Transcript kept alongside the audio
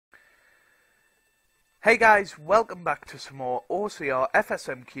Hey guys, welcome back to some more OCR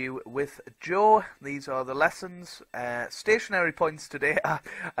FSMQ with Joe. These are the lessons, stationary points today.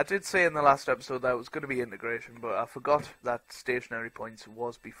 I did say in the last episode that it was going to be integration, but I forgot that stationary points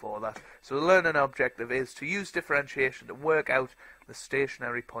was before that. So the learning objective is to use differentiation to work out the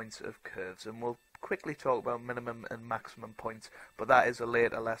stationary points of curves, and we'll quickly talk about minimum and maximum points, but that is a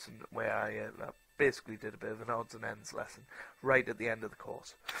later lesson where I basically did a bit of an odds and ends lesson right at the end of the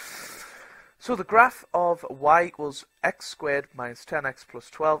course. So the graph of y equals x squared minus 10x plus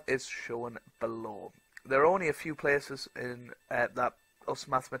 12 is shown below. There are only a few places in that us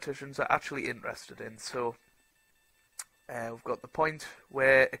mathematicians are actually interested in. So we've got the point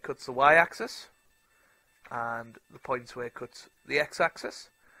where it cuts the y-axis, and the points where it cuts the x-axis,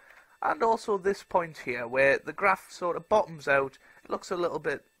 and also this point here where the graph sort of bottoms out. It looks a little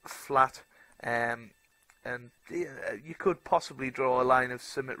bit flat, and you could possibly draw a line of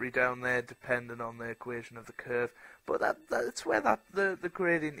symmetry down there depending on the equation of the curve, but that's where the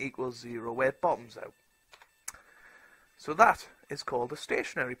gradient equals 0, where it bottoms out. So that is called a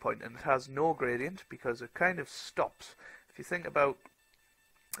stationary point, and it has no gradient because it kind of stops. If you think about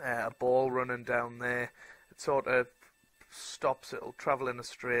a ball running down there, it sort of stops. It'll travel in a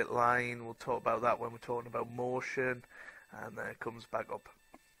straight line. We'll talk about that when we're talking about motion, and then it comes back up.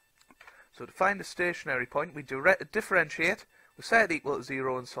 So to find a stationary point, we differentiate, we set it equal to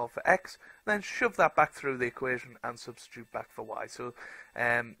 0 and solve for x, then shove that back through the equation and substitute back for y. So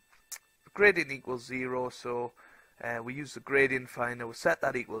gradient equals 0, so we use the gradient finder, we set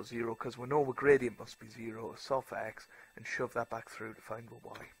that equal to 0 because we know the gradient must be 0, solve for x, and shove that back through to find the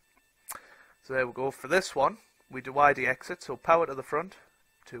y. So there we go. For this one, we divide the exit, so power to the front,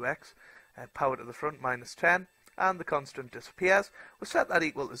 2x, power to the front, minus 10, and the constant disappears. We set that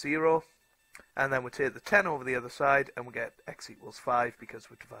equal to 0, and then we take the 10 over the other side, and we get x equals 5 because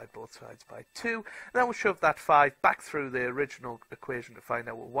we divide both sides by 2. And then we shove that 5 back through the original equation to find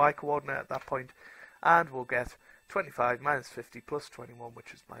out what y-coordinate at that point, and we'll get 25 minus 50 plus 21,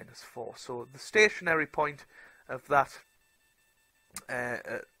 which is minus 4. So the stationary point of that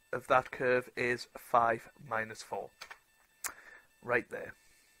curve is 5 minus 4. Right there.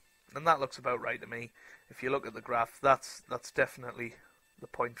 And that looks about right to me. If you look at the graph, that's definitely the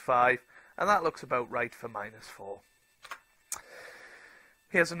 0.5, and that looks about right for minus 4.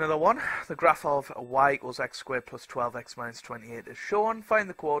 Here's another one. The graph of y equals x squared plus 12x minus 28 is shown. Find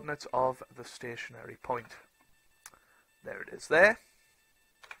the coordinates of the stationary point. There it is there.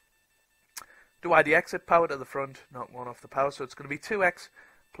 Divide the exit, power to the front, knock 1 off the power, so it's going to be 2x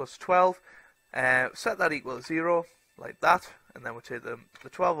plus 12. Set that equal to 0, like that, and then we'll take the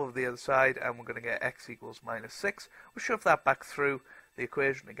 12 over the other side, and we're going to get x equals minus 6. We'll shove that back through the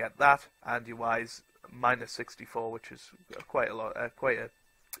equation to get that, and your y is minus 64, which is quite a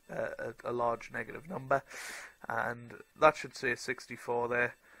large negative number, and that should say 64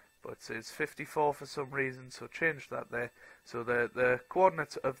 there, but it says 54 for some reason, so change that there. So the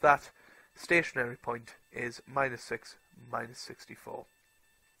coordinates of that stationary point is minus 6, minus 64.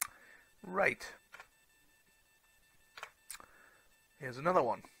 Right. Here's another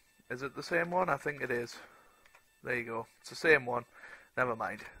one. Is it the same one? I think it is. There you go. It's the same one. Never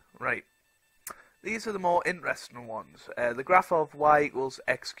mind. Right. These are the more interesting ones. The graph of y equals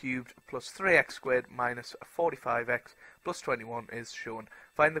x cubed plus 3x squared minus 45x plus 21 is shown.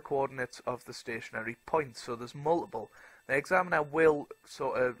 Find the coordinates of the stationary points. So there's multiple. The examiner will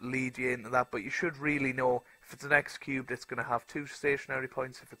sort of lead you into that, but you should really know if it's an x cubed, it's going to have 2 stationary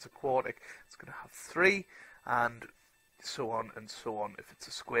points. If it's a quartic, it's going to have 3, and so on and so on. If it's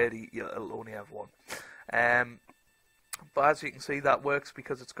a squared, it'll only have 1. But as you can see, that works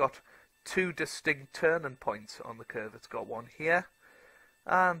because it's got 2 distinct turning points on the curve. It's got one here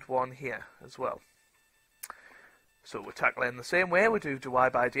and one here as well. So we're tackling the same way. We do dy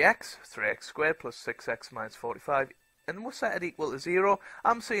by dx, 3x squared plus 6x minus 45, and we'll set it equal to 0.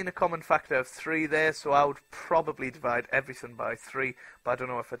 I'm seeing a common factor of 3 there, so I would probably divide everything by 3, but I don't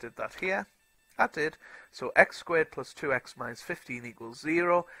know if I did that here. I did. So x squared plus 2x minus 15 equals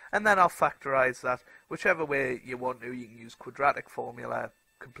 0, and then I'll factorise that. Whichever way you want to, you can use quadratic formula,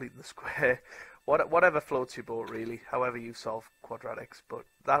 complete the square, whatever floats your boat really, however you solve quadratics, but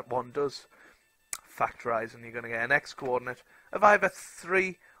that one does factorise, and you're going to get an x coordinate of either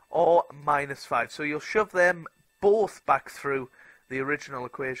 3 or minus 5. So you'll shove them both back through the original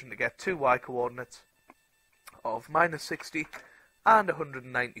equation to get 2 y coordinates of minus 60 and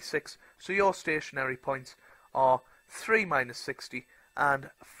 196. So your stationary points are 3 minus 60 and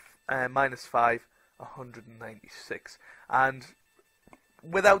minus 5, 196. And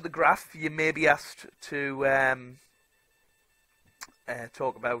without the graph, you may be asked to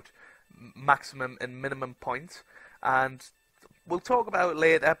talk about maximum and minimum points, and we'll talk about it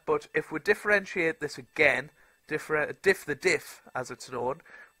later, but if we differentiate this again, diff the diff as it's known,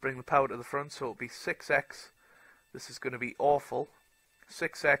 bring the power to the front, so it'll be 6x, this is going to be awful,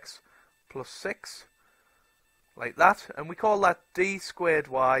 6x plus 6, like that, and we call that d squared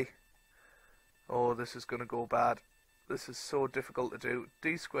y. Oh, this is going to go bad. This is so difficult to do.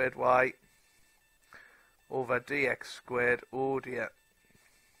 D squared y over dx squared. Oh dear.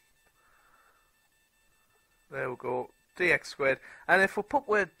 There we go. Dx squared. And if we put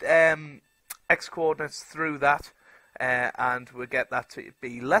with x coordinates through that, and we get that to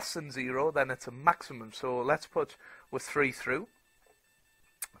be less than 0, then it's a maximum. So let's put with 3 through.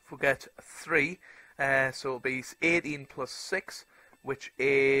 If we get 3, so it'll be 18 plus 6, which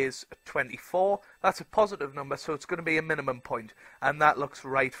is 24. That's a positive number, so it's going to be a minimum point, and that looks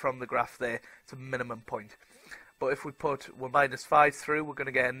right from the graph there. It's a minimum point. But if we put minus 5 through, we're going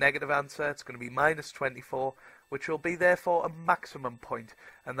to get a negative answer. It's going to be minus 24, which will be therefore a maximum point,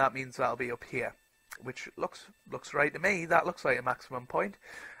 and that means that'll be up here, which looks right to me. That looks like a maximum point.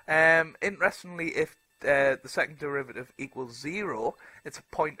 Interestingly, if the second derivative equals 0, it's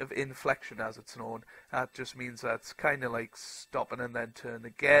a point of inflection as it's known. That just means that's kind of like stopping and then turn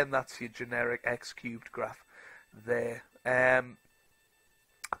again. That's your generic x cubed graph there.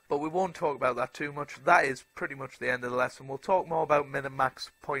 But we won't talk about that too much. That is pretty much the end of the lesson. We'll talk more about min and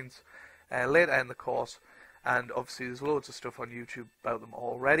max points later in the course, and obviously there's loads of stuff on YouTube about them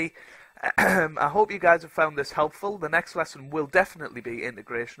already. I hope you guys have found this helpful. The next lesson will definitely be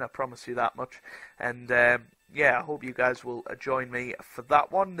integration, I promise you that much. And yeah, I hope you guys will join me for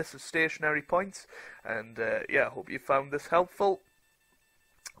that one. This is stationary points, and yeah, I hope you found this helpful.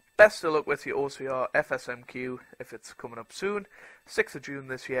 Best of luck with your OCR FSMQ if it's coming up soon. 6th of June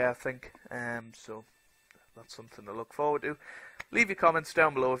this year, I think. So that's something to look forward to. Leave your comments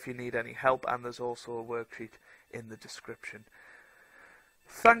down below if you need any help, and there's also a worksheet in the description.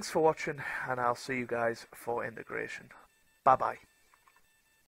 Thanks for watching, and I'll see you guys for integration. Bye bye.